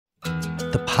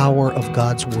power of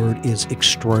God's Word is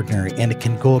extraordinary, and it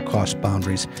can go across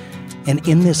boundaries. And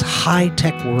in this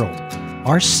high-tech world,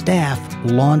 our staff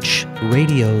launch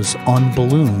radios on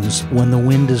balloons when the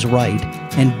wind is right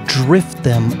and drift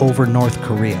them over North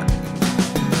Korea.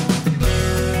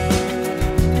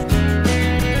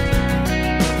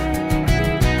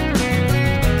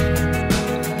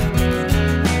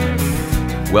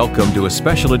 Welcome to a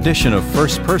special edition of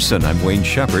First Person. I'm Wayne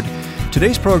Shepherd.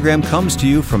 Today's program comes to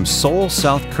you from Seoul,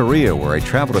 South Korea, where I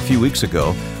traveled a few weeks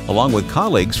ago, along with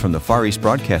colleagues from the Far East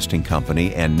Broadcasting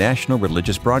Company and National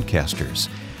Religious Broadcasters.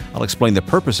 I'll explain the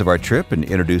purpose of our trip and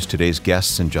introduce today's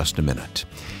guests in just a minute.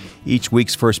 Each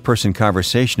week's first-person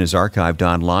conversation is archived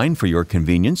online for your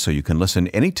convenience, so you can listen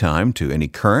anytime to any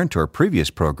current or previous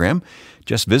program.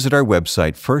 Just visit our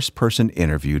website,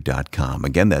 firstpersoninterview.com.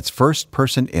 Again, that's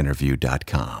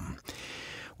firstpersoninterview.com.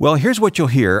 Well, here's what you'll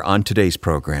hear on today's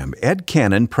program. Ed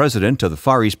Cannon, president of the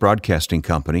Far East Broadcasting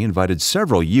Company, invited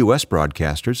several U.S.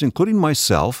 broadcasters, including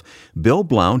myself, Bill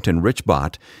Blount, and Rich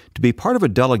Bott, to be part of a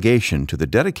delegation to the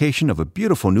dedication of a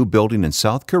beautiful new building in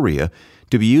South Korea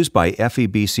to be used by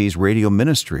FEBC's radio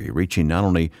ministry, reaching not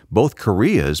only both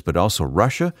Koreas, but also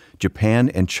Russia, Japan,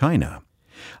 and China.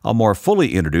 I'll more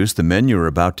fully introduce the men you're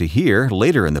about to hear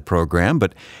later in the program,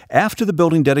 but after the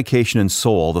building dedication in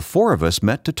Seoul, the four of us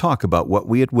met to talk about what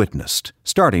we had witnessed,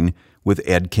 starting with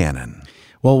Ed Cannon.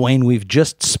 Well, Wayne, we've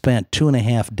just spent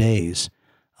 2.5 days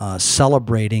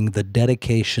celebrating the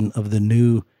dedication of the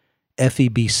new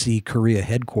FEBC Korea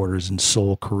headquarters in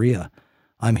Seoul, Korea.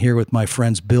 I'm here with my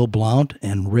friends Bill Blount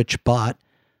and Rich Bott,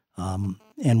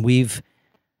 and we've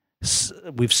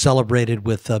celebrated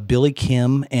with Billy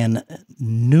Kim and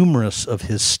numerous of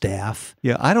his staff.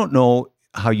 Yeah, I don't know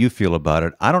how you feel about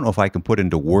it. I don't know if I can put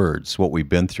into words what we've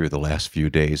been through the last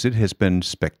few days. It has been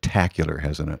spectacular,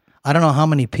 hasn't it? I don't know how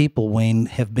many people, Wayne,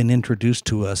 have been introduced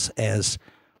to us as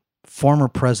former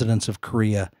presidents of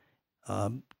Korea,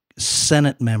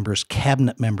 Senate members,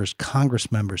 cabinet members,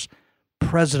 Congress members,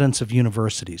 presidents of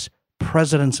universities,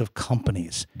 presidents of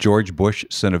companies. George Bush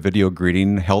sent a video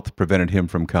greeting. Health prevented him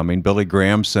from coming. Billy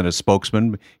Graham sent a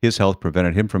spokesman. His health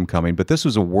prevented him from coming. But this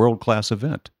was a world-class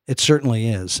event. It certainly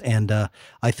is. And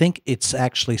I think it's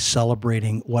actually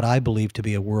celebrating what I believe to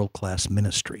be a world-class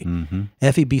ministry. Mm-hmm.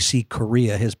 FEBC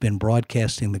Korea has been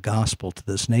broadcasting the gospel to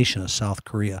this nation of South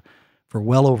Korea for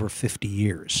well over 50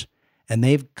 years. And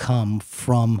they've come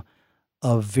from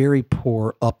a very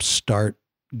poor upstart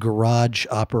garage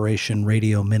operation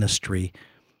radio ministry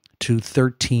to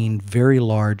 13 very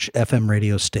large FM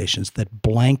radio stations that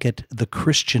blanket the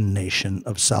Christian nation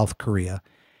of South Korea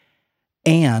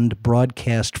and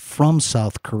broadcast from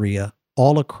South Korea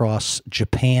all across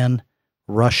Japan,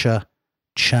 Russia,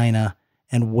 China,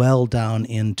 and well down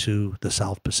into the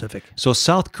South Pacific. So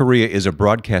South Korea is a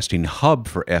broadcasting hub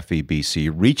for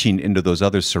FEBC, reaching into those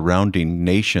other surrounding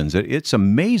nations. It's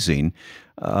amazing,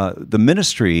 the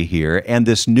ministry here and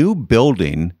this new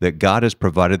building that God has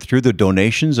provided through the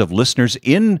donations of listeners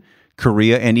in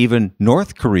Korea and even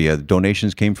North Korea.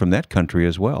 Donations came from that country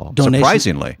as well,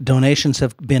 surprisingly. Donations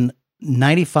have been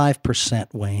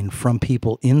 95%, Wayne, from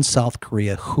people in South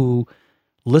Korea who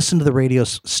listen to the radio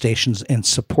stations and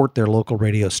support their local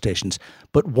radio stations,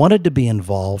 but wanted to be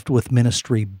involved with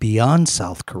ministry beyond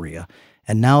South Korea.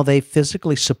 And now they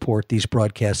physically support these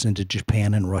broadcasts into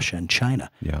Japan and Russia and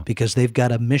China because they've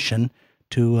got a mission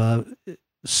to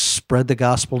spread the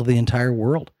gospel to the entire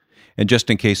world. And just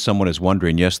in case someone is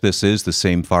wondering, yes, this is the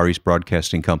same Far East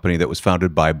Broadcasting Company that was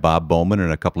founded by Bob Bowman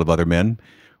and a couple of other men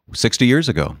 60 years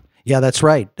ago. Yeah, that's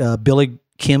right. Billy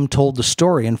Kim told the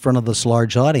story in front of this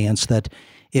large audience that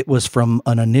it was from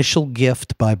an initial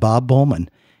gift by Bob Bowman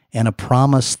and a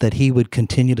promise that he would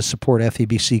continue to support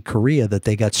FEBC Korea that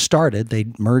they got started. They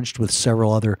merged with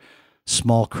several other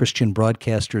small Christian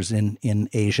broadcasters in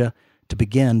Asia to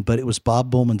begin, but it was Bob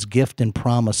Bowman's gift and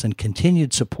promise and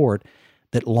continued support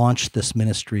that launched this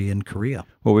ministry in Korea.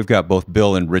 Well, we've got both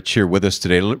Bill and Rich here with us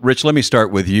today. Rich, let me start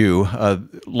with you.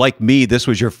 Like me, this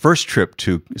was your first trip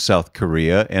to South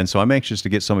Korea, and so I'm anxious to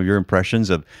get some of your impressions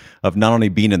of not only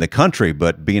being in the country,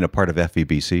 but being a part of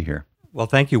FEBC here. Well,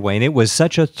 thank you, Wayne. It was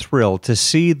such a thrill to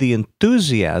see the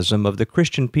enthusiasm of the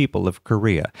Christian people of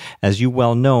Korea. As you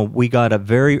well know, we got up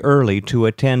very early to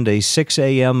attend a 6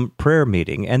 a.m. prayer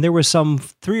meeting, and there was some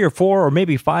 3 or 4 or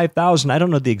maybe 5,000, I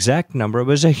don't know the exact number. It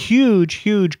was a huge,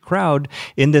 huge crowd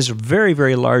in this very,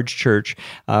 very large church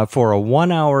for a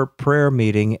 1-hour prayer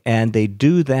meeting, and they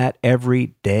do that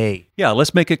every day. Yeah,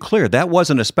 let's make it clear. That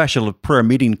wasn't a special prayer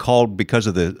meeting called because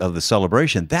of the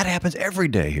celebration. That happens every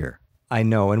day here. I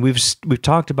know, and we've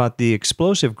talked about the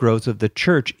explosive growth of the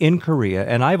church in Korea,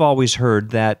 and I've always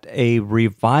heard that a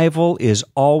revival is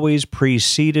always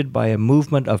preceded by a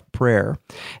movement of prayer,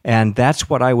 and that's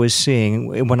what I was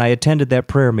seeing when I attended that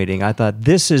prayer meeting. I thought,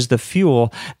 this is the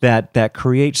fuel that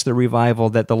creates the revival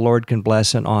that the Lord can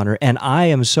bless and honor, and I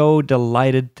am so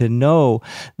delighted to know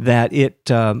that it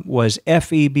was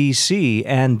FEBC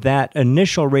and that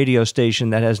initial radio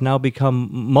station that has now become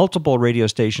multiple radio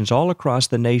stations all across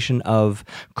the nation of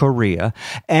Korea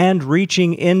and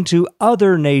reaching into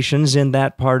other nations in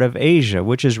that part of Asia,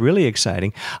 which is really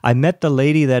exciting. I met the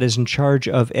lady that is in charge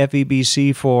of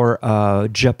FEBC for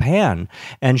Japan,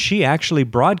 and she actually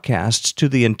broadcasts to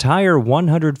the entire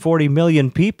 140 million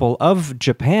people of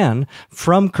Japan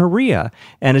from Korea.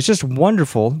 And it's just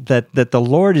wonderful that the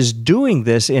Lord is doing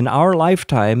this in our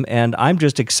lifetime, and I'm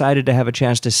just excited to have a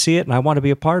chance to see it, and I want to be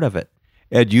a part of it.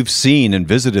 Ed, you've seen and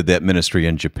visited that ministry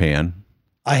in Japan.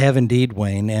 I have indeed,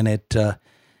 Wayne, and it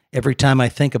every time I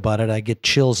think about it, I get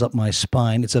chills up my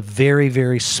spine. It's a very,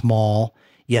 very small,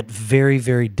 yet very,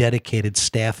 very dedicated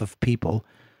staff of people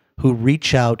who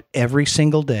reach out every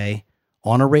single day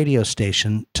on a radio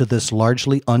station to this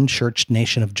largely unchurched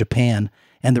nation of Japan,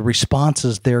 and the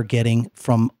responses they're getting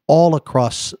from all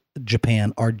across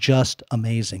Japan are just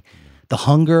amazing. The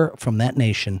hunger from that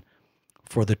nation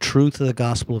for the truth of the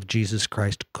gospel of Jesus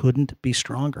Christ couldn't be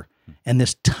stronger. And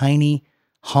this tiny,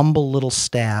 humble little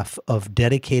staff of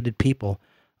dedicated people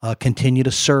continue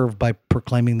to serve by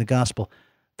proclaiming the gospel.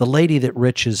 The lady that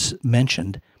Rich has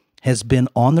mentioned has been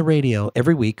on the radio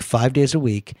every week, 5 days a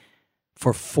week,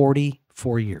 for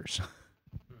 44 years.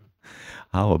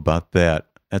 How about that?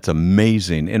 That's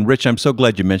amazing. And Rich, I'm so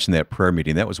glad you mentioned that prayer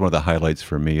meeting. That was one of the highlights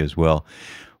for me as well.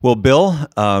 Well, Bill,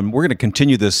 we're going to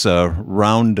continue this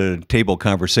round table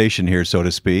conversation here, so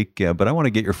to speak, but I want to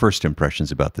get your first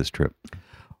impressions about this trip.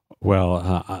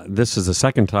 Well, this is the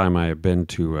second time I have been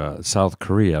to South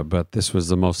Korea, but this was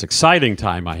the most exciting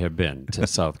time I have been to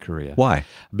South Korea. Why?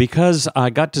 Because I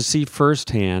got to see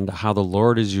firsthand how the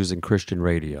Lord is using Christian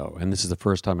radio, and this is the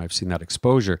first time I've seen that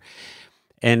exposure.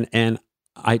 And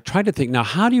I tried to think, now,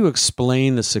 how do you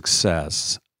explain the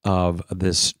success of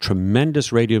this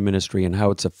tremendous radio ministry and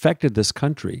how it's affected this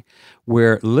country,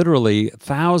 where literally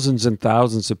thousands and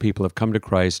thousands of people have come to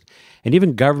Christ, and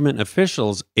even government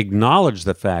officials acknowledge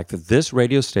the fact that this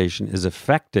radio station is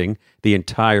affecting the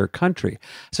entire country.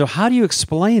 So how do you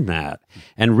explain that?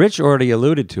 And Rich already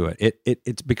alluded to it.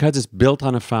 It's because it's built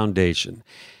on a foundation.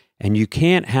 And you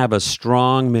can't have a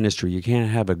strong ministry, you can't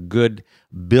have a good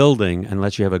building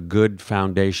unless you have a good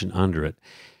foundation under it.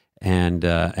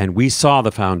 And we saw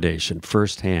the foundation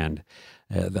firsthand.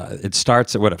 It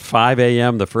starts at 5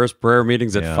 a.m. The first prayer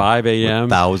meeting's at 5 a.m.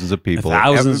 With thousands of people.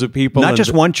 Thousands of people. Not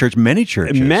just one church, many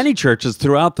churches. Many churches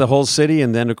throughout the whole city.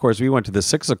 And then, of course, we went to the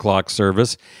 6 o'clock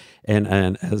service.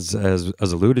 And as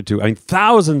alluded to, I mean,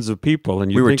 thousands of people.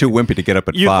 And we were too wimpy to get up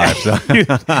at 5.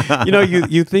 So.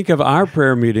 You think of our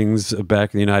prayer meetings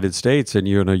back in the United States, and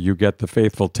you get the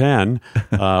faithful 10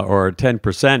 or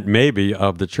 10% maybe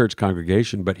of the church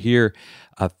congregation. But here,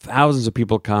 thousands of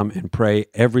people come and pray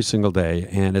every single day,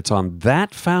 and it's on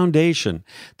that foundation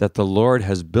that the Lord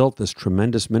has built this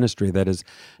tremendous ministry that is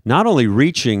not only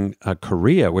reaching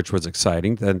Korea, which was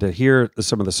exciting, and to hear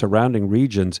some of the surrounding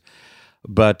regions.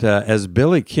 But as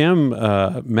Billy Kim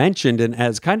mentioned, and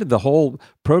as kind of the whole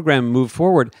program moved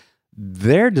forward,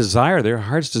 their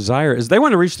heart's desire is they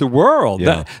want to reach the world.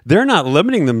 Yeah. They're not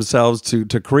limiting themselves to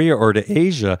Korea or to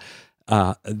Asia.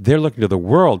 They're looking to the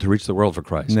world to reach the world for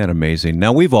Christ. Isn't that amazing?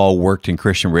 Now, we've all worked in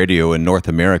Christian radio in North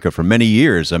America for many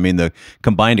years. I mean, the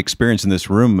combined experience in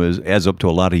this room adds up to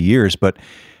a lot of years. But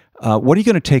what are you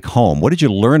going to take home? What did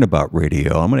you learn about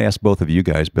radio? I'm going to ask both of you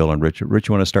guys, Bill and Rich. Rich,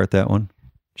 you want to start that one?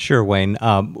 Sure, Wayne.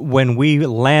 When we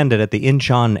landed at the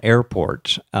Incheon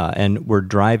airport and were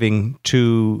driving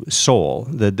to Seoul,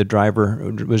 the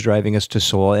driver was driving us to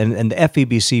Seoul, and the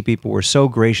FEBC people were so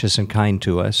gracious and kind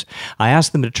to us. I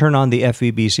asked them to turn on the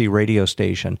FEBC radio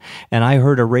station, and I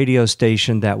heard a radio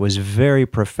station that was very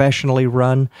professionally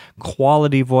run,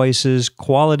 quality voices,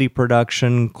 quality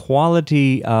production,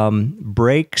 quality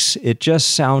breaks. It just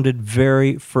sounded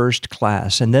very first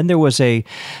class. And then there was a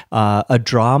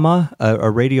drama,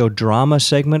 a radio drama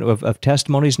segment of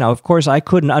testimonies. Now, of course, I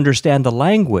couldn't understand the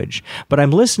language, but I'm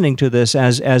listening to this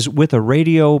as with a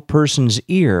radio person's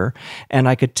ear, and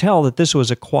I could tell that this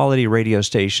was a quality radio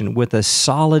station with a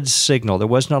solid signal. There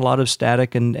wasn't a lot of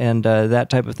static and that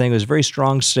type of thing. It was a very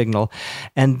strong signal.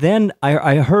 And then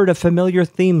I heard a familiar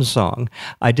theme song.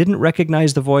 I didn't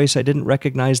recognize the voice. I didn't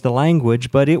recognize the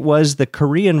language, but it was the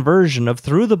Korean version of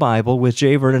Through the Bible with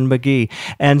J. Vernon McGee.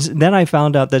 And then I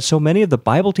found out that so many of the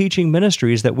Bible teaching ministries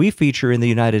ministries that we feature in the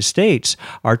United States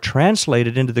are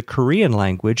translated into the Korean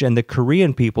language, and the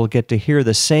Korean people get to hear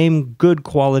the same good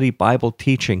quality Bible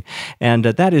teaching. And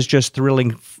that is just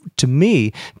thrilling to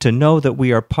me to know that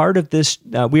we are part of this.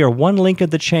 We are one link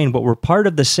of the chain, but we're part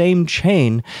of the same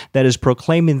chain that is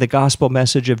proclaiming the gospel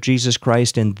message of Jesus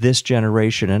Christ in this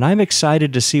generation. And I'm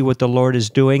excited to see what the Lord is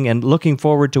doing and looking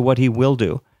forward to what He will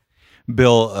do.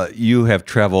 Bill, you have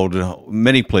traveled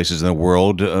many places in the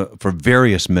world for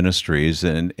various ministries,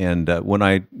 and when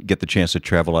I get the chance to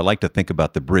travel, I like to think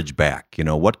about the bridge back. You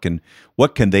know, what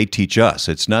can they teach us?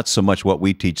 It's not so much what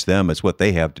we teach them; it's what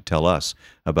they have to tell us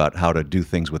about how to do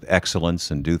things with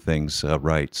excellence and do things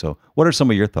right. So, what are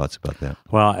some of your thoughts about that?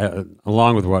 Well,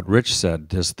 along with what Rich said,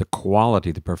 just the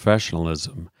quality, the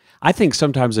professionalism. I think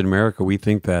sometimes in America we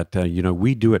think that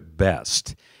we do it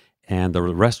best, and the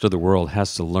rest of the world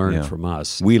has to learn from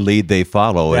us. We lead, they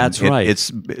follow. That's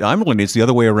right. I'm learning it's the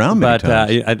other way around many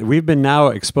times. But we've been now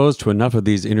exposed to enough of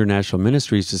these international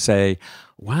ministries to say,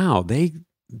 wow,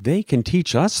 they can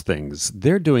teach us things.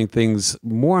 They're doing things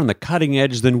more on the cutting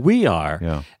edge than we are.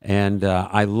 Yeah. And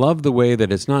I love the way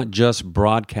that it's not just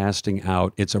broadcasting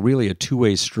out. It's really a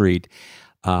two-way street.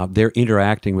 They're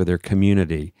interacting with their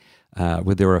community,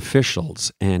 with their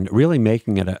officials, and really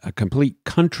making it a complete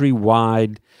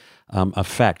countrywide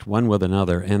effect, one with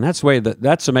another. And that's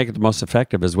to make it the most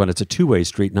effective is when it's a two-way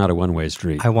street, not a one-way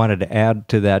street. I wanted to add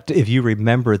to that, if you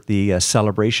remember the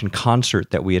celebration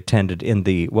concert that we attended in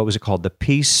what was it called? The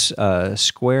Peace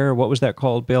Square? What was that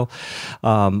called, Bill?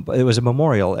 It was a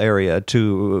memorial area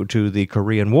to the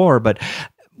Korean War, but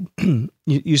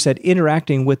you said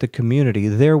interacting with the community.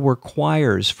 There were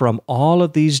choirs from all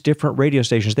of these different radio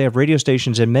stations. They have radio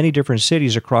stations in many different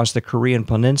cities across the Korean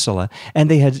peninsula, and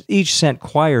they had each sent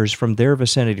choirs from their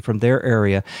vicinity, from their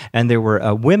area, and there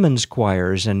were women's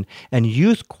choirs and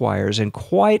youth choirs and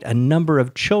quite a number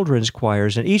of children's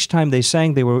choirs, and each time they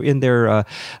sang, they were in their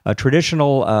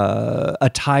traditional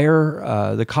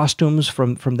attire, the costumes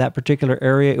from that particular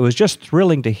area. It was just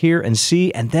thrilling to hear and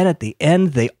see, and then at the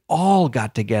end, they all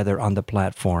got together on the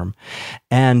platform,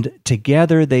 and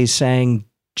together they sang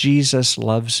Jesus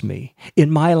Loves Me in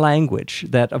my language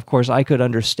that, of course, I could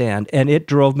understand, and it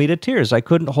drove me to tears. I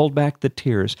couldn't hold back the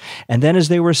tears. And then as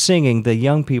they were singing, the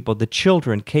young people, the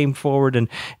children came forward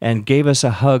and gave us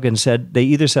a hug and they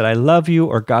either said, I love you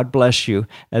or God bless you,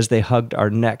 as they hugged our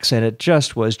necks. And it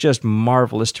was just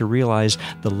marvelous to realize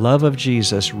the love of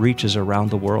Jesus reaches around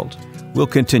the world. We'll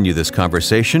continue this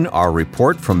conversation, our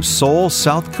report from Seoul,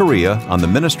 South Korea, on the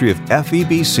ministry of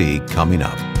FEBC coming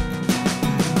up.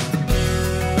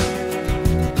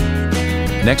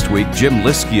 Next week, Jim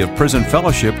Liskey of Prison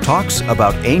Fellowship talks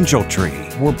about Angel Tree.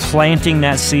 We're planting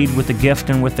that seed with the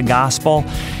gift and with the gospel,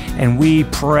 and we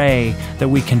pray that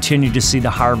we continue to see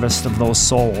the harvest of those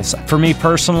souls. For me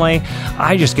personally,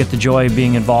 I just get the joy of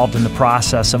being involved in the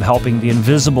process of helping the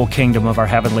invisible kingdom of our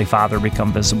Heavenly Father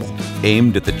become visible.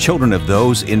 Aimed at the children of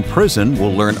those in prison,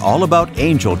 we'll learn all about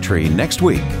Angel Tree next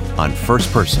week on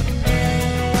First Person.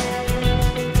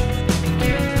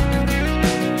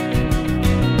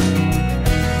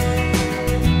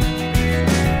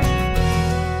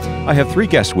 I have three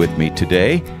guests with me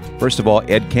today. First of all,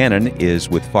 Ed Cannon is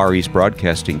with Far East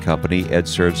Broadcasting Company. Ed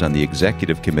serves on the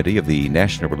executive committee of the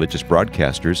National Religious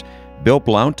Broadcasters. Bill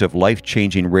Blount of Life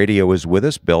Changing Radio is with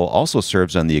us. Bill also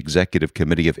serves on the executive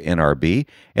committee of NRB,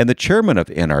 and the chairman of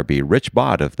NRB, Rich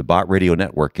Bott of the Bott Radio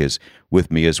Network, is with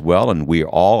me as well, and we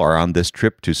all are on this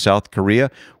trip to South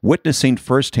Korea, witnessing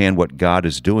firsthand what God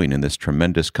is doing in this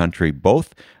tremendous country,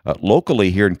 both locally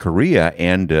here in Korea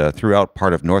and throughout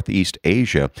part of Northeast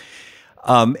Asia.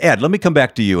 Ed, let me come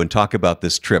back to you and talk about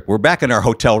this trip. We're back in our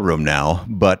hotel room now,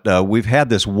 but we've had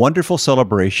this wonderful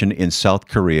celebration in South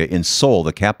Korea, in Seoul,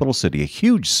 the capital city, a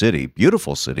huge city,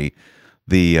 beautiful city.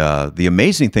 The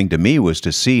amazing thing to me was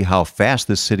to see how fast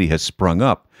this city has sprung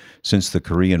up since the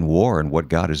Korean War and what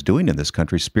God is doing in this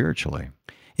country spiritually.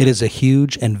 It is a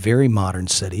huge and very modern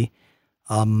city.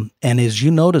 And as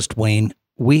you noticed, Wayne,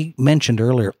 we mentioned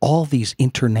earlier all these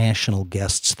international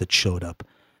guests that showed up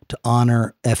to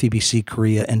honor FEBC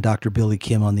Korea and Dr. Billy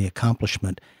Kim on the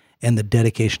accomplishment and the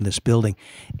dedication of this building,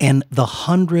 and the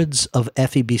hundreds of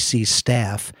FEBC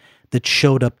staff that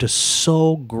showed up to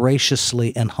so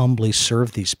graciously and humbly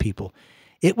serve these people.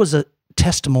 It was a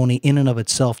testimony in and of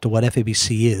itself to what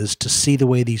FEBC is, to see the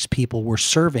way these people were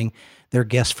serving their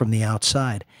guests from the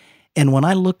outside. And when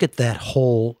I look at that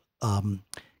whole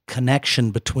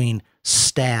connection between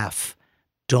staff,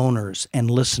 donors,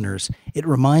 and listeners, it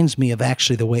reminds me of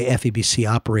actually the way FEBC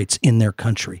operates in their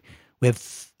country. We have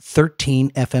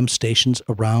 13 FM stations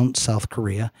around South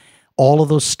Korea. All of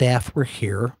those staff were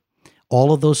here.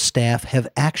 all of those staff have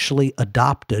actually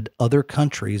adopted other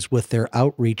countries with their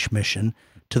outreach mission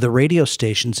to the radio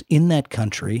stations in that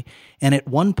country. And at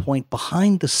one point,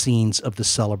 behind the scenes of the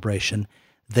celebration,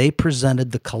 they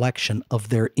presented the collection of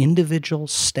their individual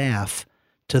staff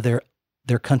to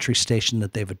their country station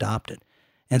that they've adopted.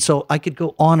 And so I could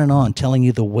go on and on telling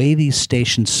you the way these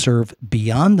stations serve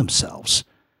beyond themselves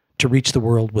to reach the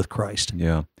world with Christ.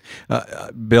 Yeah.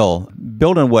 Bill,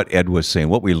 build on what Ed was saying,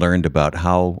 what we learned about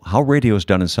how radio is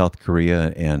done in South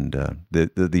Korea and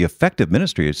the effective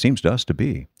ministry it seems to us to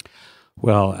be.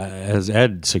 Well, as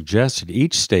Ed suggested,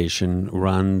 each station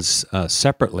runs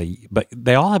separately, but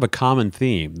they all have a common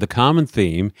theme. The common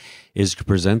theme is to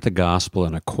present the gospel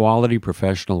in a quality,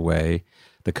 professional way.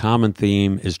 The common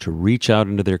theme is to reach out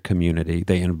into their community.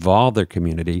 They involve their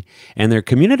community, and their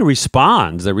community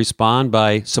responds. They respond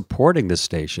by supporting the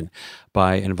station,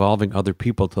 by involving other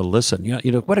people to listen.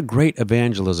 You know what a great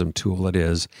evangelism tool it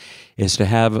is to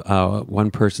have one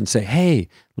person say, "Hey,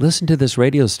 listen to this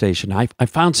radio station. I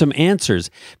found some answers."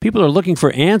 People are looking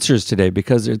for answers today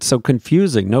because it's so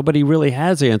confusing. Nobody really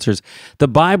has answers. The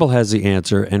Bible has the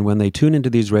answer, and when they tune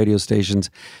into these radio stations,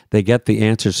 they get the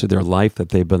answers to their life that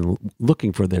they've been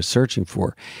looking for, they're searching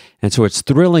for. And so it's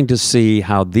thrilling to see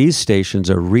how these stations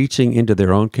are reaching into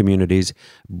their own communities,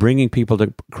 bringing people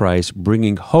to Christ,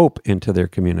 bringing hope into their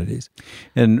communities.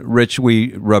 And Rich,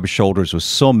 we rub shoulders with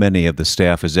so many of the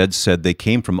staff. As Ed said, they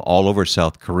came from all over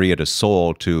South Korea to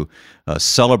Seoul to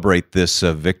celebrate this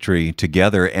victory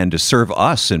together and to serve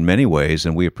us in many ways,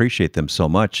 and we appreciate them so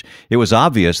much. It was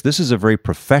obvious this is a very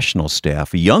professional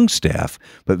staff, a young staff,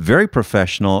 but very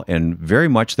professional, and very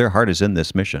much their heart is in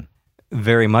this mission.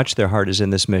 Very much their heart is in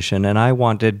this mission, and I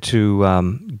wanted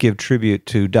to give tribute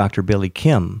to Dr. Billy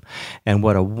Kim and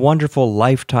what a wonderful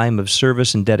lifetime of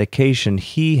service and dedication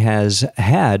he has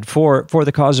had for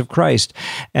the cause of Christ.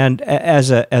 And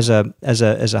as a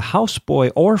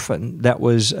houseboy orphan that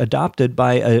was adopted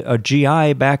by a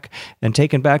GI back and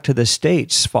taken back to the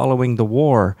States following the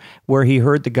war, where he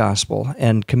heard the gospel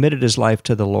and committed his life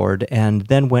to the Lord, and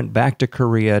then went back to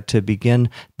Korea to begin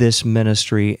this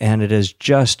ministry, and it has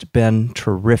just been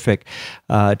terrific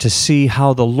to see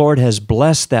how the Lord has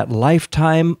blessed that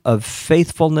lifetime of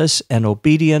faithfulness and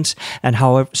obedience, and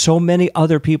how so many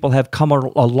other people have come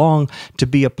along to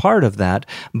be a part of that.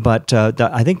 But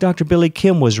I think Dr. Billy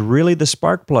Kim was really the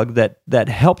spark plug that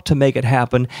helped to make it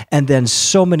happen, and then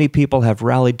so many people have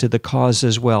rallied to the cause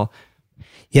as well.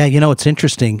 Yeah, it's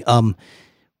interesting.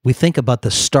 We think about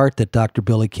the start that Dr.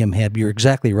 Billy Kim had. You're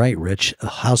exactly right, Rich. A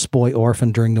houseboy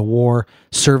orphan during the war,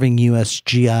 serving U.S.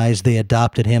 GIs. They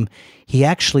adopted him. He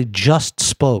actually just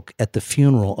spoke at the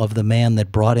funeral of the man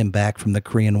that brought him back from the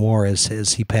Korean War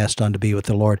as he passed on to be with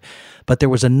the Lord. But there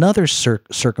was another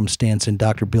circumstance in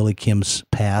Dr. Billy Kim's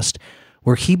past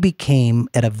where he became,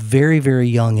 at a very, very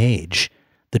young age,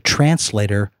 the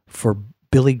translator for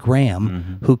Billy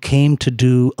Graham, who came to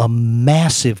do a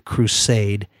massive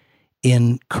crusade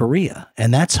in Korea.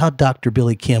 And that's how Dr.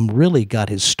 Billy Kim really got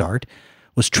his start,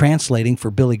 was translating for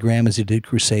Billy Graham as he did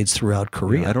crusades throughout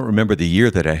Korea. I don't remember the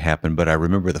year that it happened, but I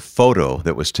remember the photo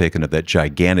that was taken of that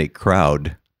gigantic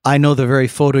crowd. I know the very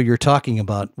photo you're talking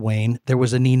about, Wayne. There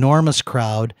was an enormous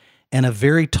crowd and a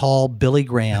very tall Billy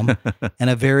Graham and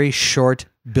a very short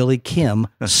Billy Kim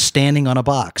standing on a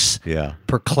box,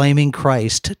 proclaiming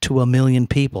Christ to 1 million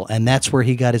people. And that's where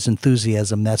he got his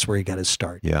enthusiasm. That's where he got his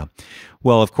start. Yeah.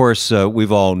 Well, of course,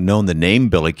 we've all known the name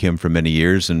Billy Kim for many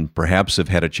years and perhaps have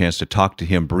had a chance to talk to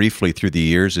him briefly through the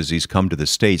years as he's come to the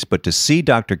States. But to see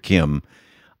Dr. Kim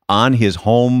on his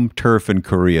home turf in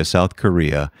Korea, South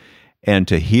Korea, and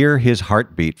to hear his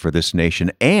heartbeat for this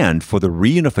nation and for the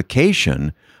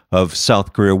reunification of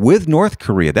South Korea with North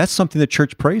Korea, that's something the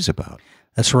church prays about.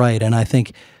 That's right. And I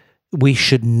think we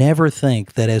should never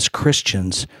think that as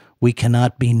Christians, we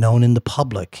cannot be known in the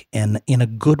public and in a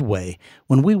good way.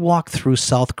 When we walk through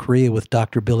South Korea with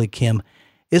Dr. Billy Kim,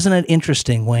 isn't it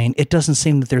interesting, Wayne? It doesn't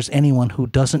seem that there's anyone who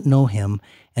doesn't know him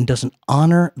and doesn't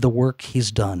honor the work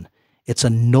he's done. It's a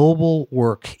noble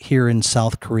work here in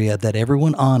South Korea that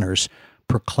everyone honors,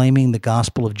 proclaiming the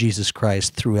gospel of Jesus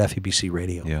Christ through FEBC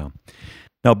Radio. Yeah.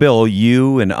 Now, Bill,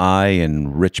 you and I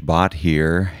and Rich Bott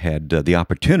here had the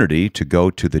opportunity to go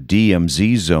to the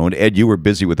DMZ zone. Ed, you were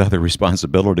busy with other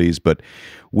responsibilities, but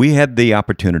we had the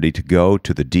opportunity to go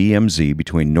to the DMZ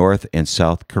between North and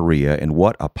South Korea, and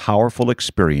what a powerful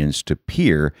experience to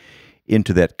peer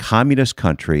into that communist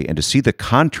country and to see the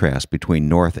contrast between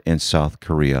North and South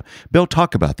Korea. Bill,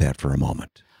 talk about that for a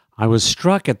moment. I was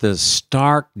struck at the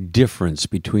stark difference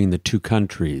between the two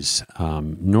countries.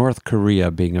 North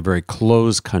Korea being a very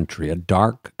closed country, a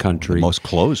dark country. The most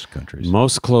closed countries.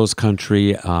 Most closed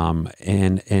country,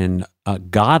 and a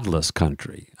godless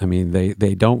country. I mean,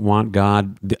 they don't want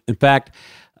God. In fact,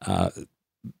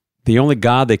 the only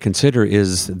God they consider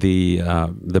is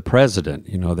the president.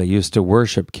 You know, they used to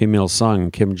worship Kim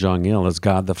Il-sung, Kim Jong-il as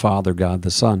God the Father, God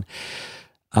the Son.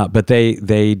 But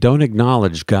they don't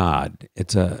acknowledge God.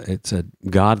 It's a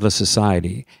godless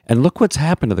society. And look what's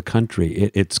happened to the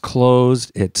country. It's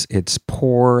closed. It's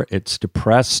poor. It's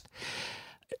depressed.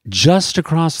 Just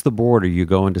across the border, you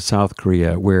go into South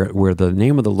Korea, where the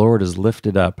name of the Lord is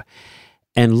lifted up.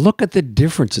 And look at the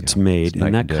difference it's made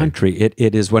in that country.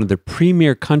 It is one of the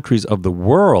premier countries of the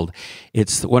world.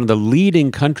 It's one of the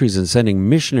leading countries in sending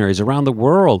missionaries around the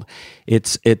world.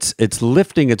 It's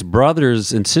lifting its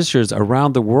brothers and sisters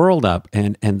around the world up.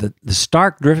 And the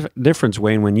stark difference,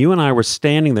 Wayne, when you and I were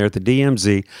standing there at the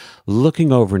DMZ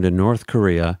looking over into North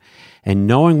Korea and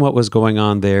knowing what was going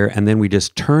on there, and then we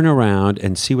just turn around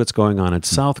and see what's going on in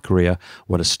South Korea,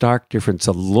 what a stark difference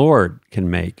the Lord can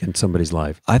make in somebody's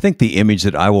life. I think the image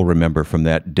that I will remember from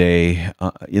that day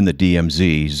in the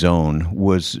DMZ zone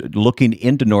was looking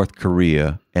into North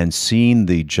Korea and seeing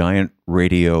the giant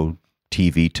radio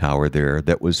TV tower there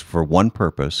that was for one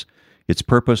purpose. Its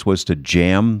purpose was to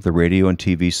jam the radio and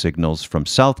TV signals from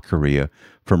South Korea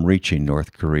from reaching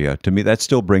North Korea. To me, that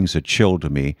still brings a chill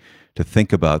to me to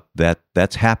think about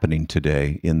that's happening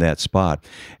today in that spot.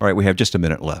 All right, we have just a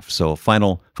minute left. So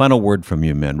final word from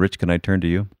you, men. Rich, can I turn to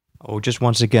you? Oh, just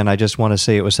once again, I just want to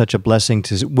say it was such a blessing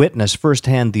to witness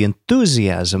firsthand the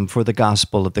enthusiasm for the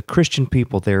gospel of the Christian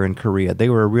people there in Korea. They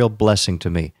were a real blessing to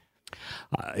me.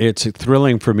 It's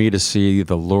thrilling for me to see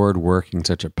the Lord working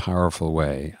such a powerful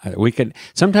way.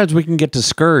 Sometimes we can get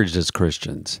discouraged as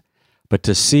Christians, but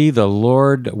to see the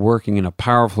Lord working in a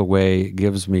powerful way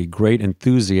gives me great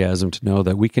enthusiasm to know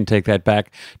that we can take that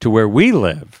back to where we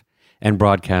live and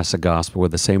broadcast the gospel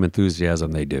with the same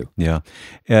enthusiasm they do. Yeah.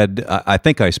 Ed, I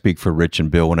think I speak for Rich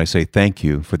and Bill when I say thank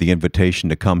you for the invitation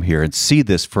to come here and see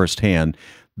this firsthand.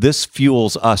 This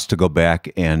fuels us to go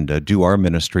back and do our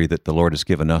ministry that the Lord has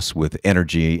given us with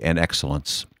energy and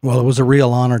excellence. Well, it was a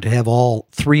real honor to have all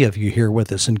three of you here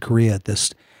with us in Korea at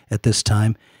this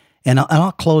time. And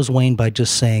I'll close, Wayne, by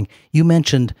just saying, you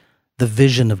mentioned the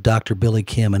vision of Dr. Billy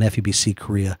Kim and FEBC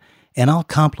Korea, and I'll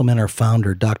compliment our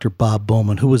founder, Dr. Bob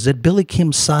Bowman, who was at Billy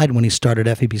Kim's side when he started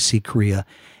FEBC Korea,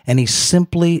 and he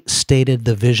simply stated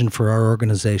the vision for our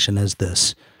organization as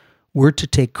this: we're to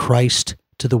take Christ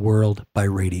to the world by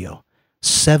radio.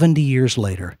 70 years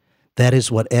later, that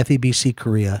is what FEBC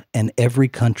Korea and every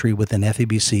country within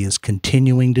FEBC is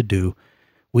continuing to do.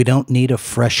 We don't need a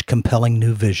fresh, compelling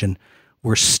new vision.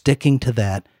 We're sticking to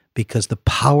that because the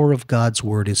power of God's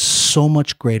word is so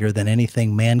much greater than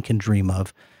anything man can dream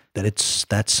of, that it's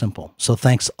that simple. So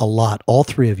thanks a lot, all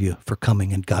three of you, for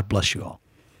coming, and God bless you all.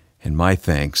 And my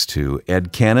thanks to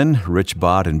Ed Cannon, Rich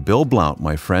Bott, and Bill Blount,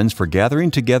 my friends, for gathering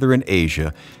together in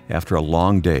Asia after a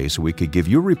long day so we could give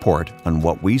you a report on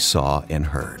what we saw and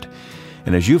heard.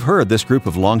 And as you've heard, this group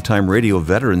of longtime radio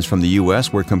veterans from the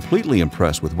U.S. were completely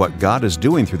impressed with what God is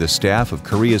doing through the staff of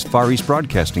Korea's Far East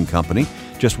Broadcasting Company,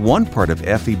 just one part of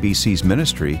FEBC's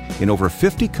ministry in over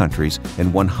 50 countries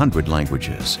and 100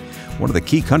 languages. One of the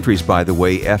key countries, by the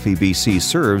way, FEBC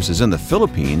serves is in the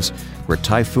Philippines, where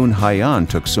Typhoon Haiyan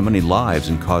took so many lives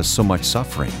and caused so much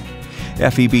suffering.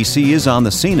 FEBC is on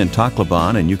the scene in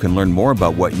Tacloban, and you can learn more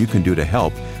about what you can do to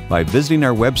help by visiting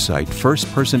our website,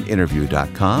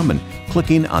 firstpersoninterview.com, and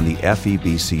clicking on the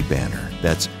FEBC banner.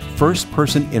 That's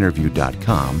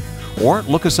firstpersoninterview.com, or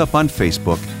look us up on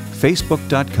Facebook,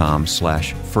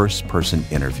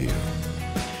 facebook.com/firstpersoninterview.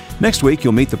 Next week,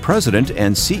 you'll meet the president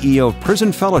and CEO of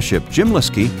Prison Fellowship, Jim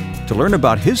Lyski, to learn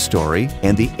about his story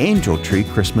and the Angel Tree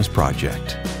Christmas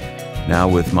Project. Now,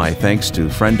 with my thanks to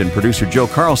friend and producer Joe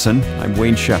Carlson, I'm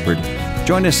Wayne Shepherd.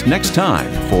 Join us next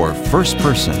time for First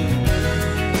Person.